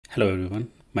Hello everyone,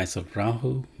 myself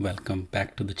Rahul. Welcome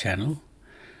back to the channel.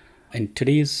 In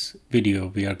today's video,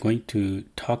 we are going to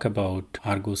talk about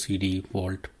ArgoCD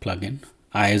Vault plugin.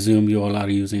 I assume you all are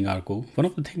using Argo. One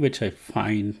of the things which I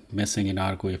find missing in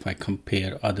Argo, if I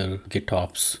compare other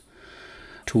GitOps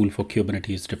tool for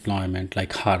Kubernetes deployment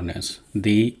like Harness,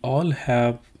 they all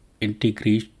have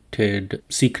integrated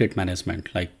secret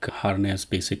management. Like Harness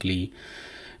basically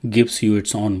gives you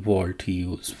its own vault to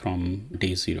use from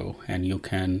day zero, and you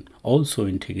can also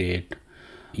integrate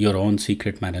your own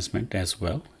secret management as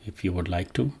well if you would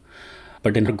like to.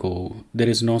 But in Argo, there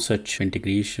is no such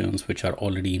integrations which are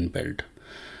already inbuilt.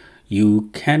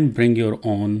 You can bring your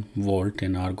own vault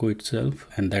in Argo itself,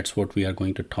 and that's what we are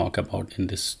going to talk about in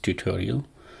this tutorial.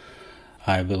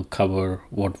 I will cover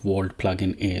what Vault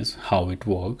plugin is, how it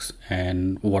works,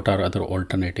 and what are other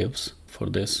alternatives for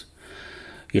this.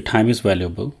 Your time is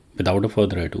valuable. Without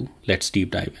further ado, let's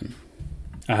deep dive in.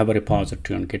 I have a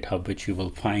repository on GitHub which you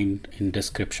will find in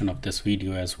description of this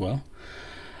video as well.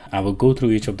 I will go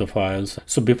through each of the files.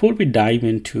 So before we dive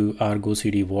into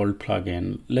ArgoCD Vault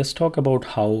plugin, let's talk about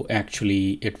how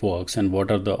actually it works and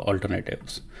what are the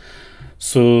alternatives.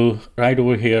 So right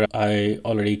over here, I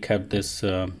already kept this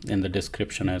in the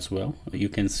description as well. You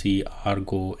can see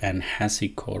Argo and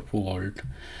HashiCorp Vault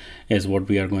is what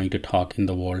we are going to talk in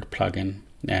the Vault plugin.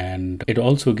 And it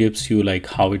also gives you like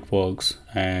how it works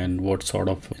and what sort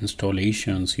of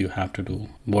installations you have to do.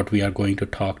 What we are going to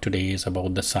talk today is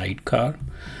about the sidecar,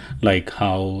 like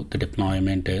how the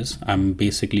deployment is. I'm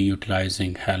basically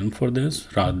utilizing Helm for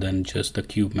this rather than just the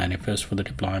kube manifest for the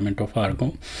deployment of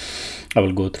Argo. I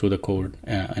will go through the code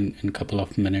in a couple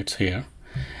of minutes here.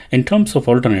 In terms of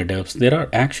alternatives, there are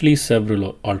actually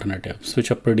several alternatives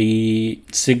which are pretty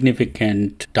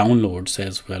significant downloads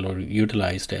as well, or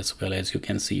utilized as well, as you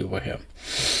can see over here.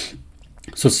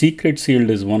 So Secret Sealed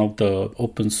is one of the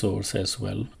open source as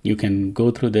well. You can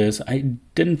go through this. I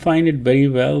didn't find it very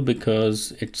well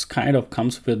because it's kind of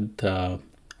comes with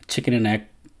chicken and egg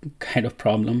kind of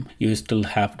problem. You still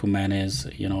have to manage,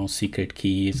 secret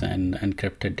keys and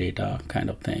encrypted data kind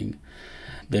of thing.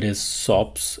 There is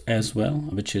SOPs as well,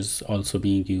 which is also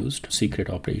being used, secret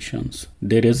operations.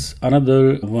 There is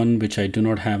another one which I do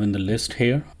not have in the list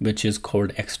here, which is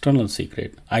called external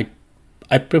secret. I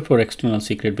prefer external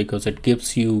secret because it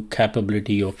gives you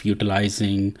capability of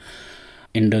utilizing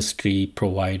industry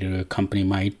provider. Company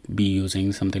might be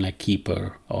using something like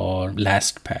Keeper or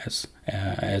LastPass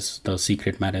as the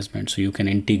secret management. So you can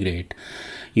integrate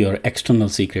your external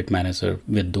secret manager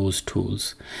with those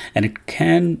tools, and it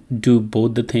can do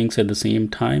both the things at the same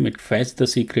time. It fetches the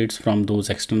secrets from those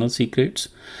external secrets.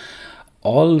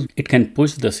 It can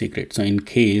push the secret. So in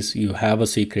case you have a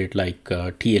secret like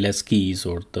TLS keys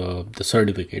or the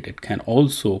certificate, it can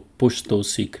also push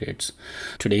those secrets.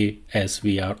 Today, as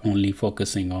we are only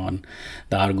focusing on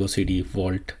the ArgoCD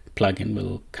Vault plugin,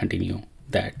 will continue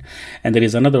that. And there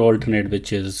is another alternate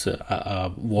which is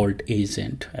a Vault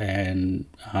agent, and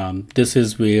this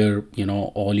is where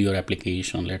all your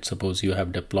application, let's suppose you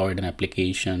have deployed an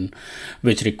application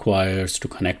which requires to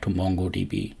connect to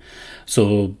MongoDB.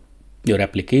 So your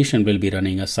application will be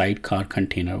running a sidecar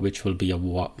container which will be a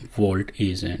Vault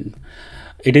agent.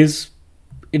 It is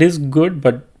good,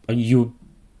 but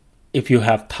if you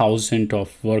have thousands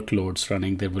of workloads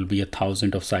running, there will be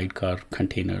 1,000 of sidecar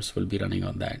containers will be running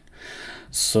on that.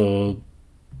 So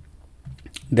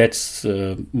that's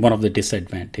one of the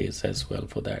disadvantages as well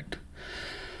for that.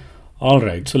 All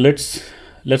right, so let's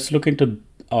look into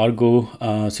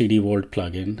ArgoCD Vault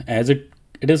plugin. As it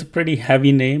is a pretty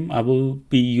heavy name. I will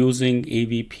be using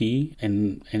AVP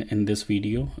in this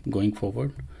video going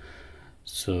forward.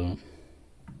 So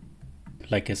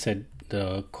like I said,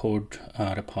 the code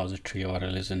repository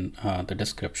URL is in the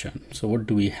description. So what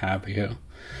do we have here?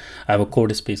 I have a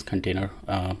code space container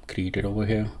created over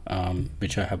here,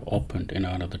 which I have opened in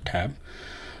another tab.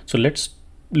 So let's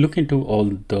look into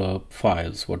all the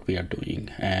files, what we are doing.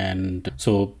 And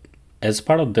so as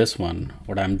part of this one,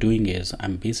 what I'm doing is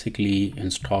I'm basically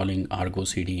installing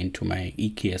ArgoCD into my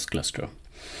EKS cluster.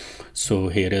 So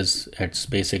here it's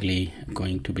basically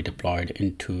going to be deployed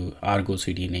into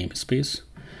ArgoCD namespace.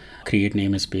 Create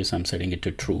namespace, I'm setting it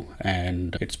to true,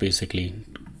 and it's basically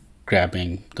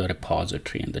grabbing the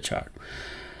repository in the chart.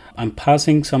 I'm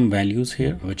passing some values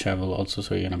here, which I will also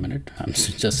show you in a minute. I'm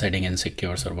just setting in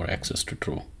secure server access to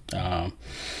true.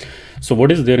 So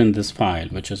what is there in this file,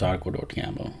 which is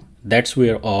argo.yaml? That's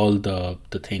where all the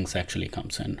things actually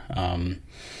comes in.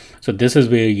 So this is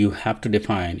where you have to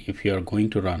define if you are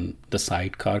going to run the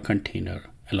sidecar container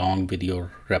along with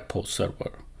your repo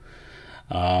server.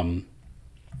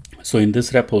 So in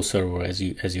this repo server, as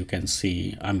you can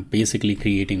see, I'm basically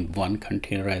creating one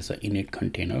container as an init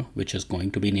container, which is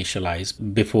going to be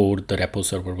initialized before the repo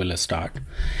server will start,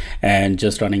 and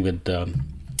just running with the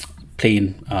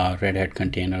plain Red Hat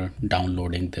container,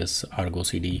 downloading this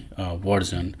ArgoCD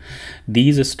version.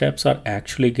 These steps are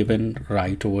actually given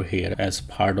right over here as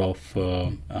part of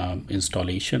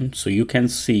installation. So you can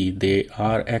see they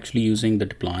are actually using the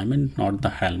deployment, not the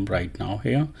Helm right now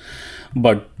here.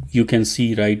 But you can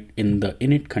see right in the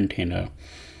init container,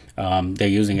 they're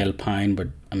using Alpine, but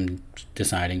I'm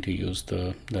deciding to use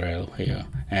the RHEL here,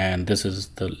 and this is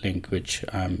the link which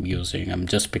I'm using. I'm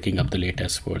just picking up the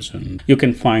latest version. You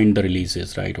can find the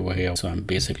releases right over here, so I'm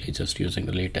basically just using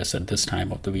the latest at this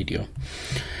time of the video.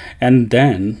 And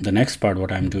then the next part,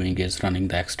 what I'm doing is running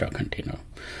the extra container.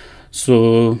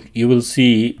 So you will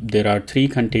see there are 3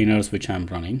 containers which I'm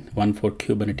running. One for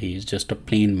Kubernetes, just a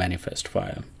plain manifest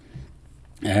file,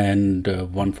 and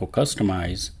one for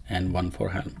customize, and one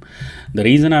for Helm. The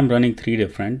reason I'm running 3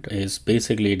 different is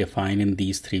basically defining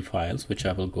these 3 files, which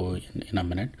I will go in a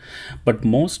minute. But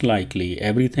most likely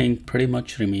everything pretty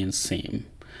much remains same.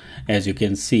 As you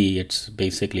can see, it's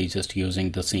basically just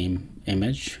using the same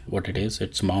image. What it is,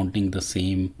 it's mounting the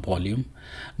same volume.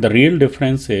 The real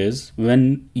difference is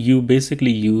when you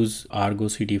basically use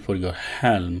ArgoCD for your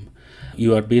Helm,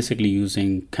 you are basically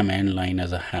using command line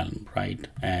as a Helm, right?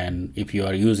 And if you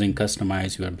are using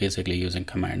customize, you are basically using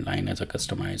command line as a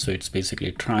customize. So it's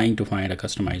basically trying to find a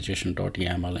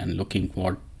customization.yaml and looking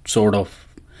what sort of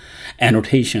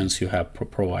annotations you have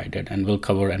provided, and we'll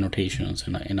cover annotations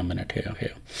in a minute here.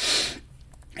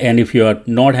 And if you are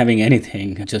not having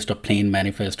anything, just a plain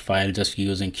manifest file, just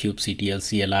using kubectl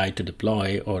CLI to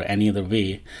deploy or any other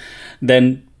way,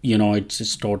 then it's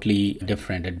just totally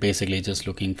different. It basically just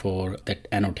looking for that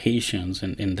annotations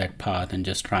in that path and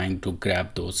just trying to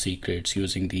grab those secrets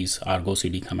using these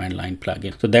ArgoCD command line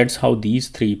plugins. So that's how these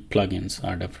 3 plugins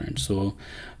are different. So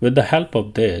with the help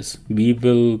of this, we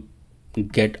will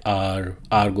get our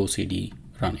ArgoCD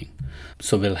running.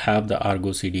 So we'll have the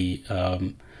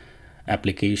ArgoCD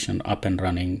application up and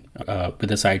running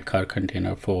with a sidecar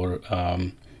container for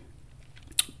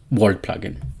Vault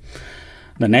plugin.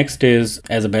 The next is,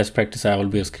 as a best practice, I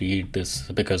always create this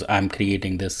because I'm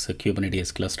creating this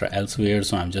Kubernetes cluster elsewhere.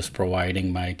 So I'm just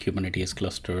providing my Kubernetes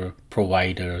cluster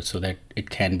provider so that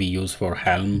it can be used for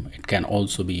Helm. It can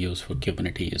also be used for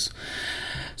Kubernetes.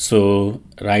 So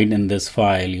right in this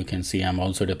file, you can see I'm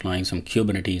also deploying some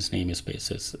Kubernetes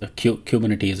namespaces,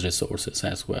 Kubernetes resources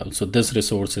as well. So this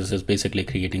resources is basically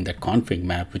creating that config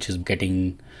map, which is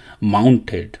getting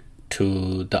mounted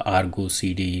to the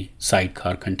ArgoCD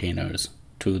sidecar containers,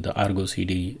 to the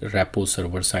ArgoCD repo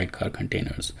server sidecar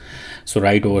containers. So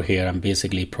right over here, I'm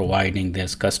basically providing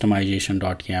this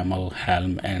customization.yaml,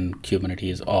 Helm, and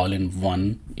Kubernetes all in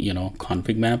one,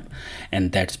 config map,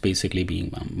 and that's basically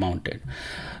being mounted.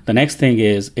 The next thing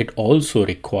is it also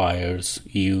requires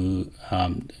you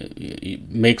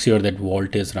make sure that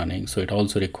Vault is running. So it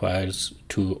also requires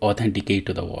to authenticate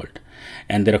to the Vault.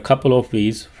 And there are a couple of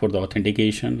ways for the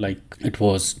authentication, like it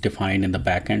was defined in the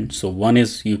backend. So one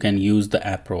is you can use the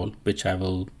app role, which I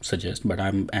will suggest, but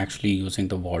I'm actually using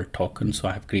the Vault token. So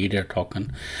I have created a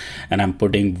token and I'm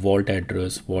putting Vault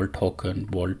address, Vault token,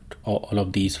 Vault, all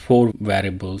of these 4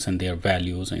 variables and their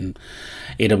values in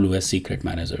AWS Secret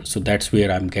Manager. So that's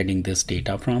where I'm getting this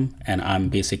data from. And I'm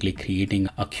basically creating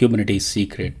a Kubernetes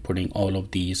secret, putting all of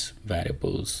these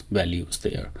values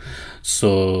there.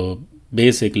 So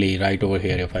basically right over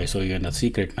here, if I show you in the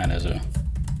secret manager,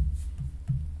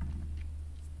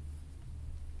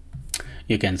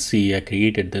 you can see I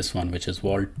created this one, which is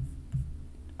Vault.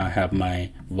 I have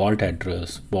my Vault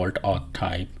address, Vault auth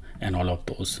type, and all of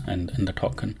those, and the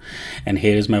token. And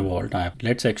here is my Vault.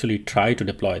 Let's actually try to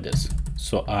deploy this.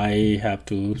 So I have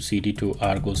to cd to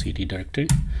ArgoCD directory,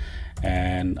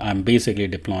 and I'm basically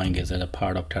deploying it as a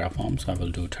part of Terraform. So I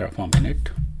will do Terraform init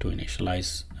to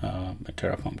initialize my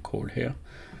Terraform code here.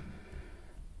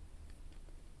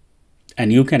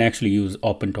 And you can actually use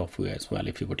OpenTofu as well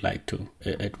if you would like to.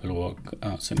 It will work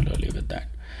similarly with that.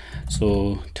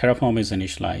 So Terraform is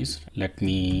initialized. Let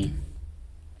me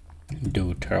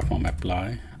do Terraform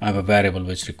apply. I have a variable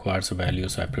which requires a value,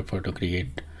 so I prefer to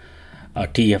create a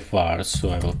TF-vars. So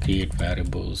I will create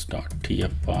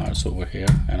variables.tf-vars over here,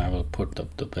 and I will put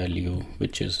up the value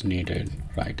which is needed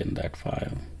right in that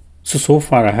file. So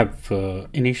far I have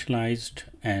initialized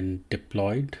and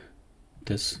deployed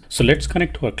this. So let's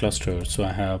connect to our cluster. So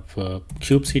I have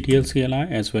kubectl CLI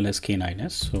as well as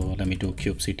K9s. So let me do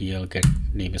kubectl get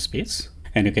namespace.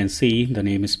 And you can see the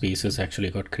namespaces actually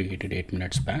got created 8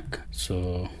 minutes back.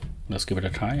 So let's give it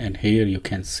a try. And here you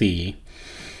can see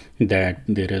that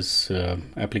there is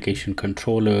application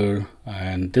controller,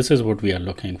 and this is what we are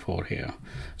looking for here.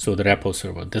 So the repo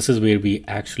server, this is where we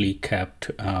actually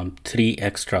kept 3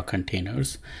 extra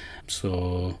containers.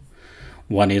 So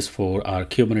one is for our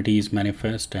Kubernetes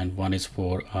manifest, and one is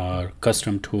for our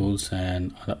custom tools,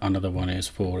 and another one is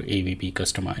for AVP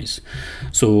customize.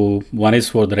 So one is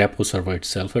for the repo server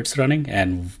itself it's running,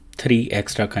 and 3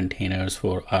 extra containers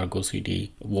for ArgoCD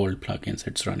Vault plugins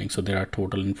it's running. So there are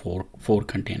total in four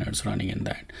containers running in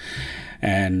that.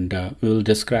 And we'll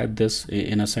describe this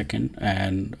in a second,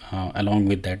 and along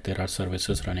with that there are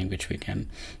services running which we can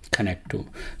connect to.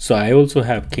 So I also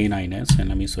have K9s, and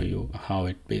let me show you how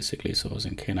it basically shows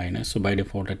in K9s. So by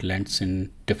default it lands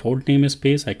in default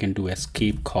namespace. I can do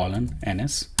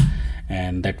escape:ns,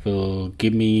 and that will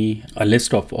give me a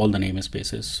list of all the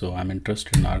namespaces. So I'm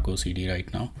interested in ArgoCD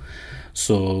right now.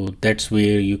 So that's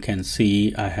where you can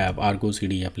see I have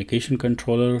ArgoCD application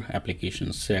controller,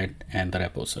 application set, and the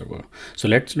repo server. So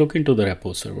let's look into the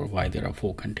repo server, why there are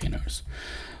 4 containers.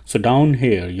 So down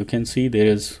here you can see there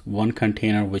is one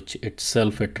container which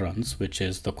itself it runs, which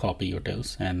is the copy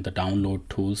utils, and the download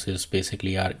tools is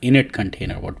basically our init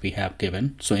container what we have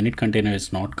given. So init container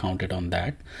is not counted on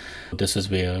that. This is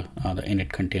where the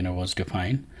init container was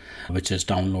defined, which is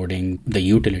downloading the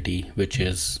utility which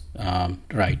is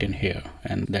right in here,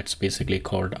 and that's basically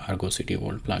called ArgoCD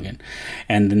Vault plugin.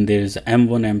 And then there is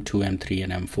M1, M2, M3,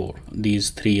 and M4. These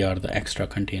 3 are the extra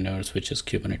containers, which is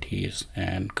Kubernetes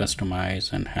and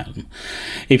Customize and Helm.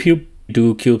 If you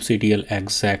do kubectl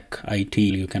exec it,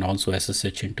 you can also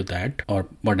SSH into that, or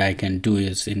what I can do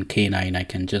is in K9 I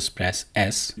can just press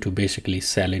S to basically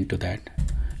sell into that.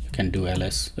 Can do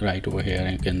ls right over here,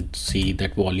 and you can see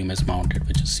that volume is mounted,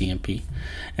 which is CMP,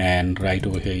 and right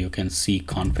over here you can see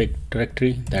config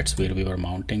directory. That's where we were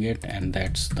mounting it, and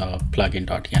that's the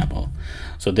plugin.yaml.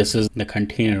 So this is the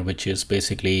container which is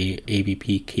basically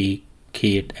AVP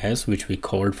K8s, which we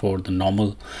called for the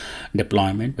normal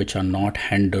deployment, which are not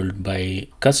handled by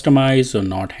Customize or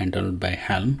not handled by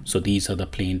Helm. So these are the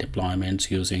plain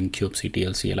deployments using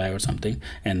kubectl CLI or something,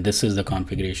 and this is the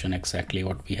configuration exactly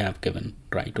what we have given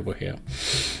right over here.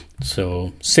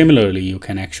 So similarly you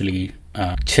can actually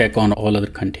check on all other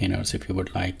containers if you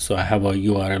would like. So I have a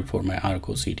URL for my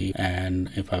ArgoCD,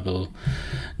 and if I will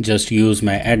just use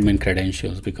my admin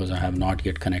credentials, because I have not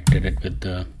yet connected it with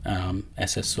the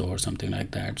SSO or something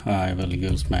like that, I will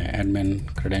use my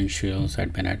admin credentials,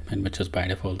 admin, which is by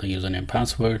default the username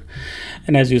password.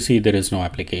 And as you see, there is no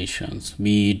applications.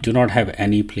 We do not have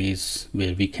any place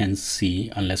where we can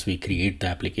see unless we create the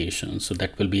application. So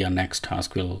that will be our next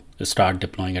task. We'll start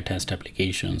deploying a test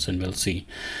applications, and we'll see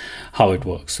how it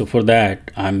works. So for that,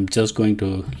 I'm just going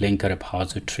to link a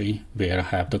repository where I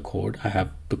have the code. I have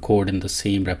the code in the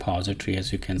same repository,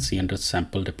 as you can see under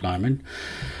sample deployment.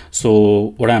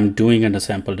 So what I'm doing under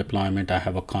sample deployment, I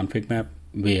have a config map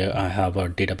where I have a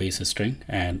database string,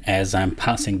 and as I'm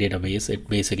passing database, it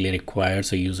basically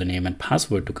requires a username and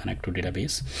password to connect to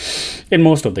database in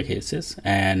most of the cases.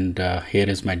 And here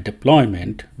is my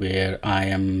deployment where I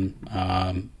am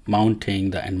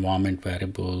mounting the environment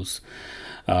variables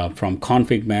from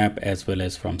config map as well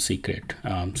as from secret.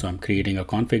 So I'm creating a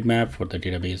config map for the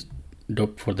database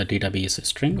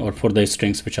string, or for the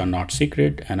strings which are not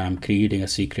secret, and I'm creating a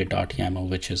secret.yaml,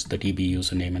 which is the DB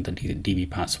username and the DB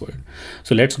password.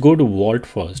 So let's go to Vault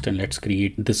first, and let's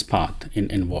create this path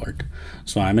in Vault.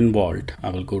 So I'm in Vault. I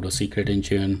will go to secret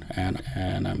engine, and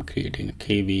I'm creating a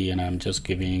KV, and I'm just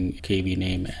giving KV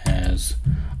name as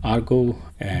Argo,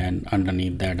 and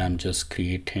underneath that I'm just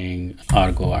creating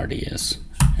Argo RDS,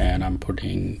 and I'm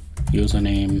putting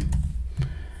username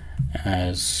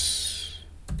as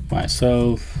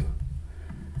myself,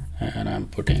 and I'm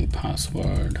putting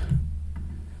password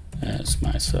as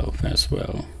myself as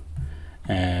well.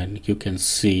 And you can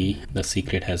see the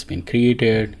secret has been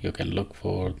created. You can look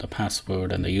for the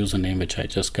password and the username, which I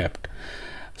just kept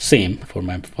same for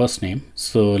my first name.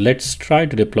 So let's try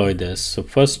to deploy this. So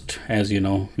first, as you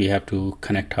know, we have to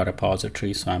connect our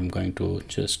repository. So I'm going to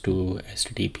just do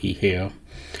HTTP here.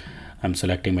 I'm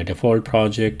selecting my default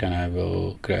project, and I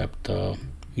will grab the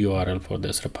URL for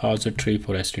this repository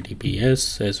for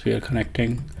HTTPS as we are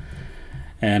connecting.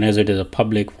 And as it is a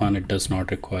public one, it does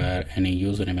not require any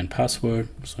username and password.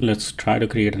 So let's try to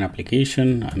create an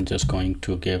application. I'm just going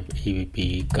to give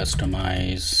AVP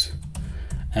customize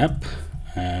app,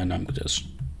 and I'm just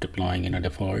deploying in a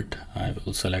default. I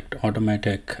will select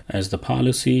automatic as the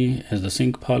policy, as the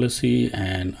sync policy,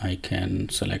 and I can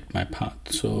select my path.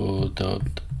 So the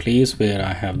place where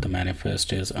I have the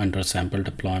manifest is under sample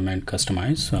deployment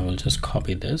customize. So I will just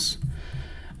copy this,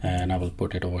 and I will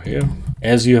put it over here.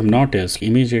 As you have noticed,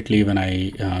 immediately when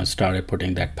I started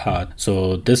putting that path,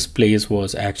 so this place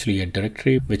was actually a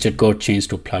directory which it got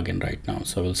changed to plugin right now.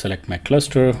 So I will select my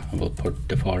cluster, I will put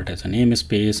default as a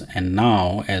namespace, and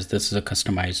now as this is a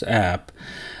customized app,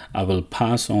 I will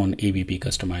pass on AVP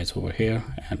customize over here,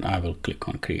 and I will click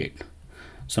on create.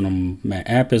 So now my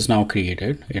app is now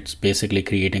created. It's basically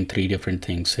creating 3 different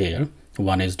things here.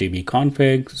 One is db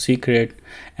config, secret,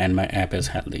 and my app is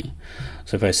healthy.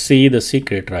 So if I see the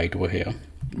secret right over here,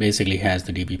 basically has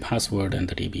the db password and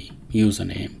the db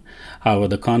username. However,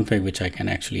 the config, which I can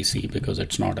actually see because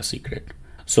it's not a secret.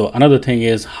 So another thing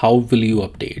is, how will you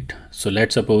update? So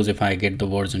let's suppose if I get the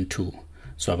version 2.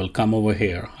 So I will come over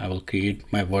here, I will create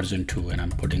my version 2, and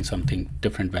I'm putting something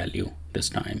different value this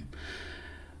time.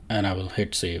 And I will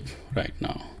hit save right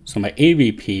now. So my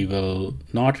AVP will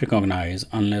not recognize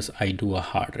unless I do a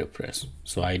hard refresh.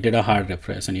 So I did a hard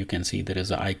refresh, and you can see there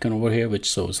is an icon over here which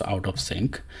shows out of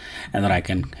sync, and then I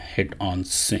can hit on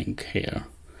sync here.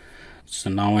 So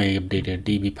now I updated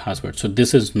db password. So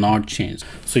this is not changed.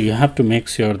 So you have to make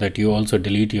sure that you also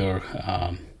delete your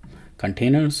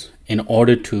containers in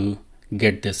order to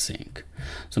get this sync.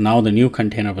 So now the new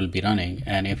container will be running,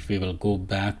 and if we will go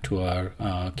back to our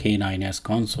K9s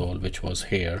console, which was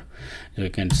here, you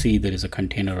can see there is a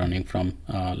container running from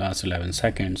last 11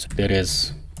 seconds. There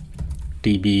is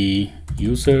db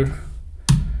user,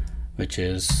 which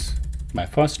is my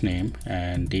first name,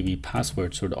 and db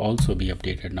password should also be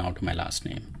updated now to my last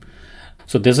name.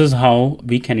 So this is how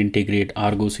we can integrate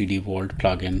ArgoCD Vault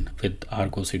plugin with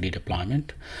ArgoCD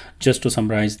deployment. Just to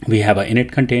summarize, we have an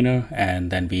init container,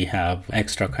 and then we have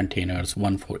extra containers,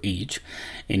 one for each.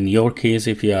 In your case,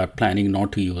 if you are planning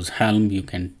not to use Helm, you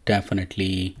can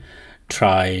definitely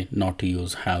try not to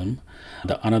use Helm.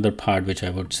 The another part which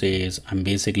I would say is I'm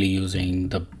basically using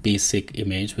the basic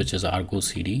image, which is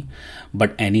ArgoCD,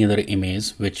 but any other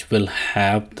image which will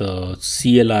have the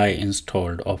CLI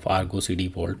installed of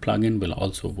ArgoCD Vault plugin will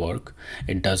also work.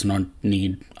 It does not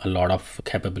need a lot of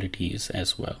capabilities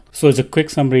as well. So as a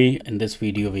quick summary, in this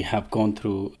video we have gone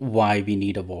through why we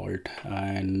need a vault,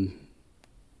 and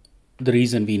the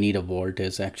reason we need a vault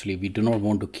is actually we do not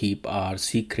want to keep our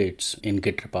secrets in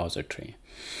Git repository.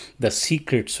 The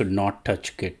secrets should not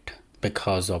touch Git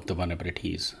because of the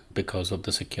vulnerabilities, because of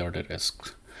the security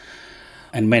risks,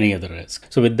 and many other risks.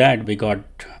 So with that, we got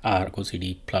our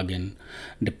ArgoCD plugin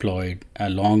deployed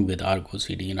along with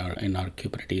ArgoCD in our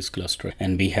Kubernetes cluster,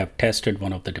 and we have tested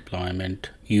one of the deployment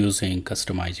using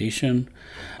customization,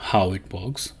 how it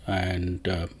works, and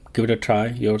give it a try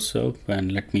yourself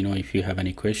and let me know if you have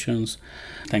any questions.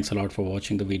 Thanks a lot for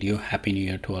watching the video. Happy New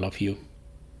Year to all of you.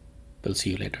 We'll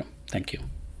see you later. Thank you.